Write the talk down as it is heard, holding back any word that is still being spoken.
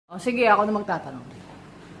Oh, sige, ako na magtatanong.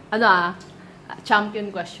 Ano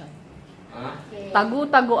champion question. Okay.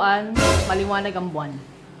 Tagu-taguan, maliwanag ang buwan.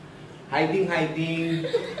 Hiding. Hiding.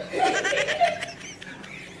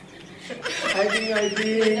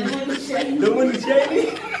 The moon is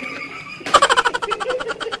shining.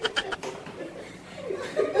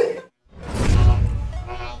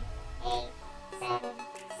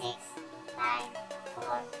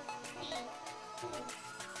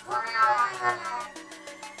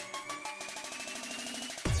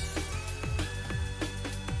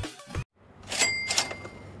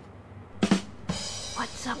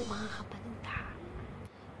 What's up mga kapaninda?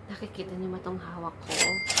 Nakikita niyo ba itong hawak ko?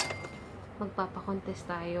 Magpapakontest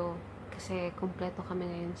tayo kasi kumpleto kami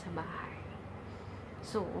ngayon sa bahay.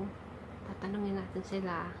 So, tatanungin natin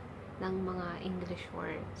sila ng mga English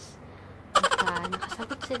words. At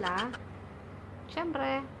nakasagot sila,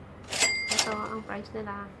 syempre, ito ang prize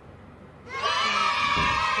nila.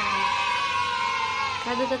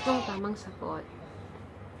 Kada tatlong tamang sagot,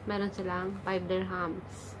 meron silang 5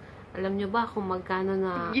 dirhams. Alam nyo ba kung magkano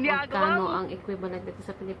ang equivalent dito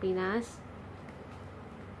sa Pilipinas?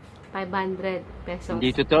 500 pesos.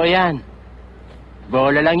 Hindi totoo yan.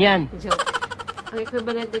 Bola lang yan. Joke. Ang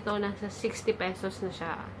equivalent dito nasa 60 pesos na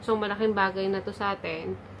siya. So, malaking bagay na to sa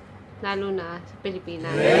atin, lalo na sa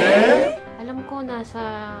Pilipinas. Alam ko nasa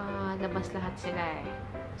labas lahat sila eh.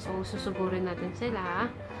 So, susugurin natin sila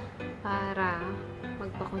para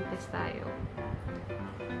magpa-contest tayo.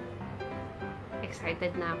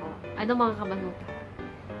 Excited na ako. Ano mga kabanuta?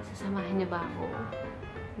 Sasamahin niyo ba ako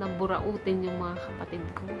na burautin yung mga kapatid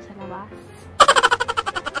ko sa labas?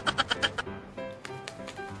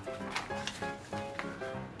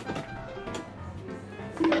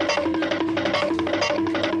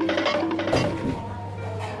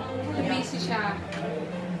 Busy siya.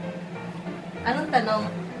 Anong tanong?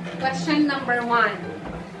 Question number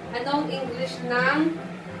 1. Anong English ng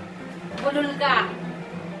bululga?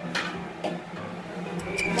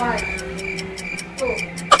 1, 2,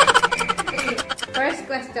 3. First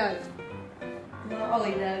question.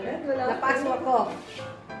 Okay na agad. Napaso ako.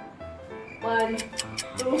 1,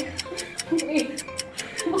 2, 3.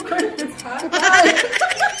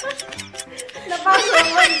 Napaso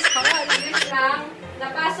ako. English lang.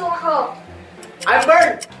 Napaso ako. I'm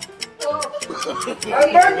burned! I'm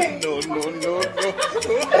burning! No.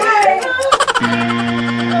 Hey!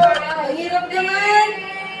 Ang hirap naman!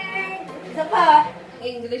 Isa pa.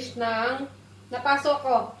 English ng napasok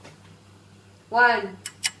ko. 1,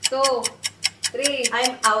 2, 3,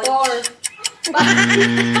 I'm out. 4, 5.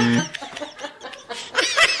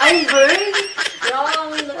 I'm burned?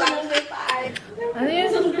 Wrong. Napasok may 5. Ano yun?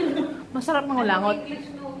 Masarap ng ulangot. English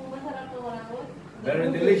no. Masarap ng ulangot. Very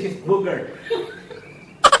delicious booger.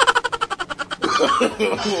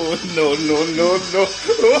 No.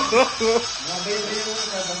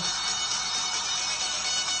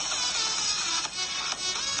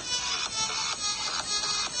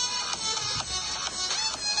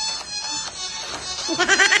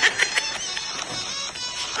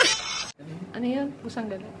 Ano yun? Pusang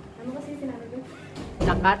galit. Ano kasi sinabi ko?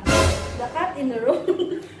 Dakat. Dakat in the road.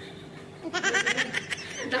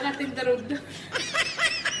 Dakat in the road.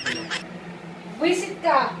 Visit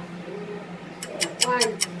ka.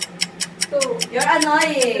 1, 2, You're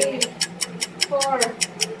annoying. 3, 4,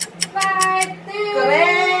 5, 10.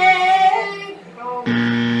 Correct! Wrong.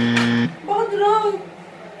 Bakit wrong?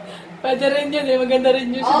 Pwede rin yun eh. Maganda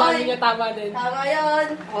rin yun. Sinabi niya tama din. Tama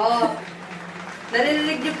yun. Oh.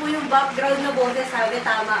 Naririnig niyo po yung background na boses. Sabi,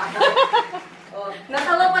 tama ako. Oh.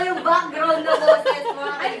 Natawa pa yung background na boses,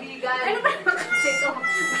 mga kaibigan. Ano ba kasi ito?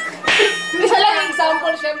 Isa lang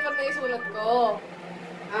example, syempre na isulat ko.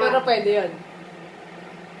 Pero pwede yun.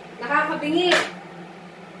 Nakakabingi.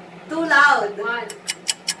 Too loud. 1,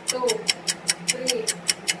 2, 3,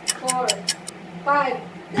 4, 5.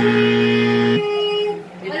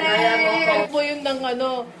 Pinanaya mo ko. Mo yun ng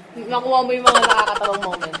nakuha mo yung mga nakakatawang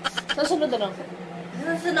moments. Susunod na lang.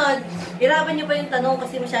 Susunod, hirapan niyo pa yung tanong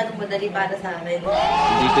kasi masyadong madali para sa akin.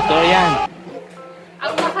 Hindi totoo yan.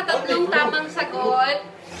 Ang makatatlong tamang sagot,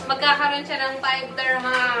 magkakaroon siya ng 5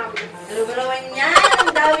 dirhams. Ano ba naman yan?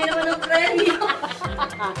 Ang dami naman ng premyo.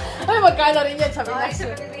 Ay, magkano rin yan? Sabi Okay, na. so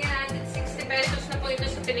 360 pesos na po ito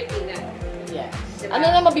sa Pilipinas. Yes. Diba? Ano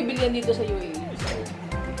na mabibili yan dito sa UAE?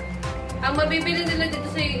 Ang mabibili nila dito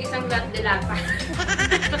sa isang lot de lata.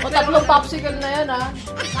 O tatlong popsicle na yan, ha?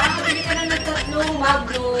 Makakabili ka na ng tatlong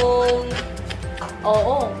Magnum.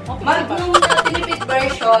 Oo. Okay, Magnum na tinipid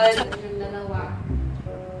version. Yung dalawa.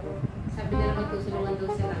 Sabi nila magtutulungan daw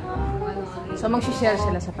sila. So, mag-share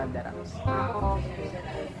sila sa 5 dirhams. Okay.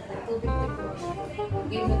 250 po.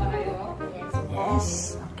 Game mo ba kayo? Yes.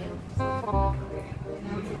 Yes. Okay.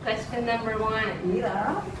 Question number 1.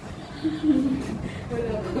 Hirap.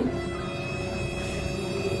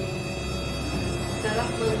 Sarap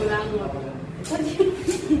magbulangot.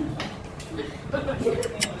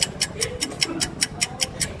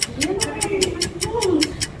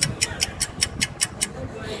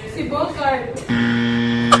 Si Bogart.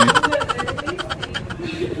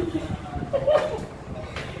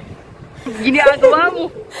 Ginagawa mo.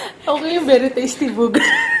 Okay yung very tasty bugger.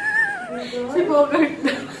 Si Bogart.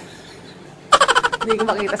 Hindi ko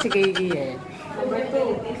makita si Kiki eh. Number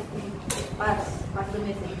 2. Pass. Pass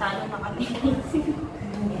domestic. Tanong na kami.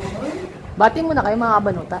 Bati mo na kayo mga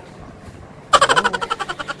kabanuta.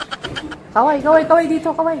 Kaway, kaway, kaway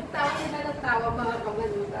dito, kaway. Tawa na ng tawa mga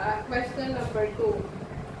kamanuta. Question number 2.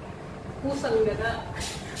 Pusang gana.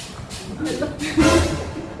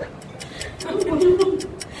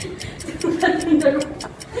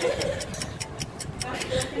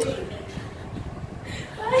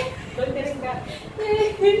 Ay, loitering ka.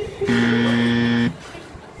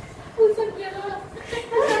 Pusang gana.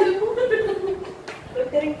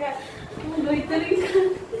 Loitering ka. Loitering ka.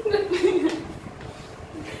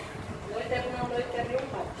 Loiter ng loiter yung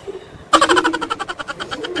pa.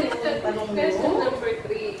 Question number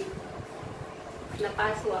 3.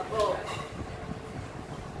 Napaso ako.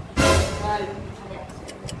 1.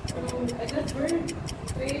 I just burned.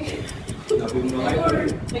 3. Sabi mo na kayo.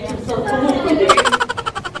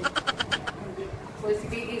 So, si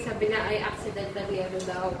Kiki sabi na ay accidentally ano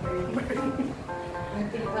daw.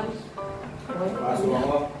 Paso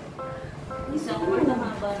ako. Isang word na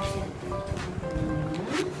maba na yan.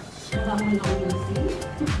 Tama na ko yun si.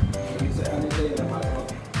 Isa ano sa'yo na paso ako.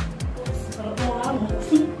 Sarap mo nga mo.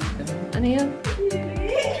 Ano yun?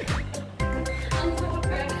 Ang sarap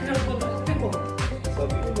kaya ng pagkakas ko.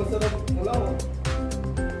 Sabi ko masarap. Wala ko.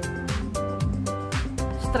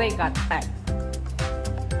 Stray cat type.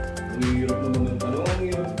 Ang hirap naman ng tanong. Ang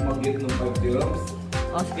hirap mag-get ng 5 dirhams.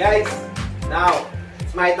 Oh, Guys, now,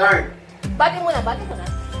 it's my turn. bati mo na, bati mo na.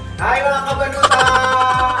 Hi mga kabanuta!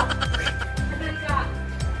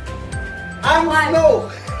 I'm slow!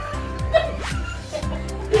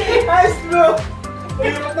 I'm slow! Ang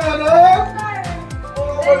hirap na tanong!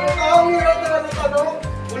 Mga kabanuta, ang hirap na tanong!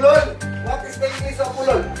 Ulol! What is the English of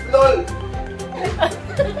ulol? Ulol!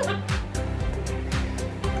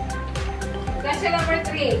 Question number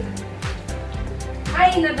 3. Ay,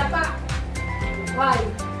 nadapa.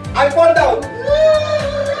 1. I fall down!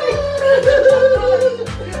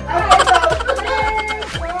 I fall down!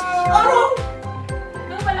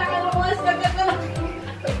 Nung wala ka naman, sagad ka lang.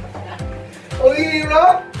 Ang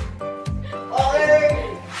hirap! Okay!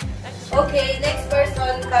 Okay, next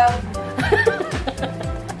person come.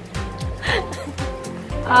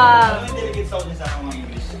 Ano yung delicate sound niya sa aking mga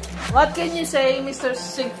English? What can you say, Mr.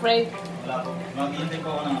 Siegfried? Wala po. Mag-iintay po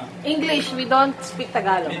ako ng English, we don't speak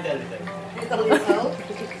Tagalog. little. Little little.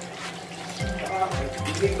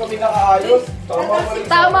 Hindi kami nakaayos. Tama mo rin.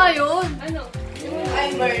 Tama yun. Ano?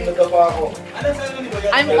 I'm burned. Nagapa ako. Ano sa ano ni Boy?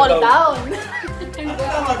 I'm all down. Ano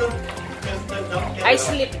tama doon? I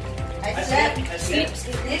sleep. I slept. Sleep.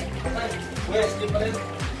 Sleep. Kuya, sleep pa rin.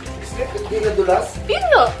 Sleep, hindi nadulas.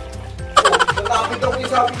 Pino. Natapit ako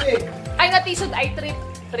yung sabi niya eh. Ay, natisod, I trip.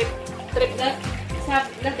 Trip. Trip.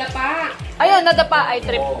 Nadapa. Ayun, nadapa, I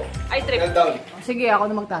trip. Oo. I trip. Fell down. Sige, ako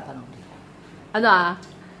na magtatanong. Ano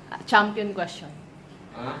champion question.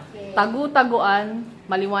 Ha? Tagu-taguan,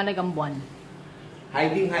 maliwanag ang buwan.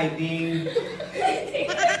 Hiding. Hiding,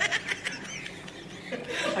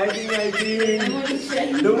 hiding.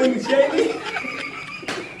 The moon is shining.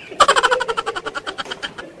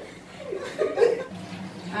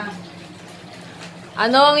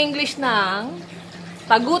 Ano ang English ng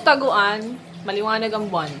tagu-taguan, maliwanag ang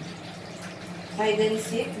buwan? Hide and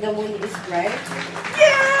seek. The moon is bright.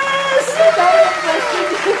 Yes!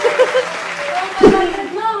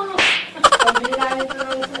 Pabili namin ito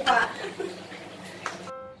ng suka.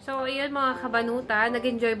 So, ayun mga kabanuta,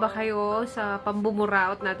 nag-enjoy ba kayo sa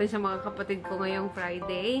pambumuraot natin sa mga kapatid ko ngayong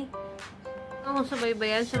Friday? Ang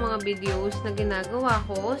subaybayan sa mga videos na ginagawa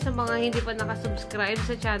ko, sa mga hindi pa nakasubscribe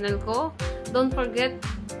sa channel ko, don't forget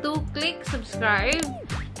to click subscribe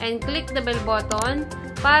and click the bell button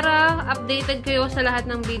para updated kayo sa lahat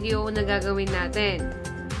ng video na gagawin natin.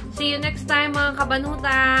 See you next time mga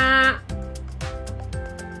kabanuta!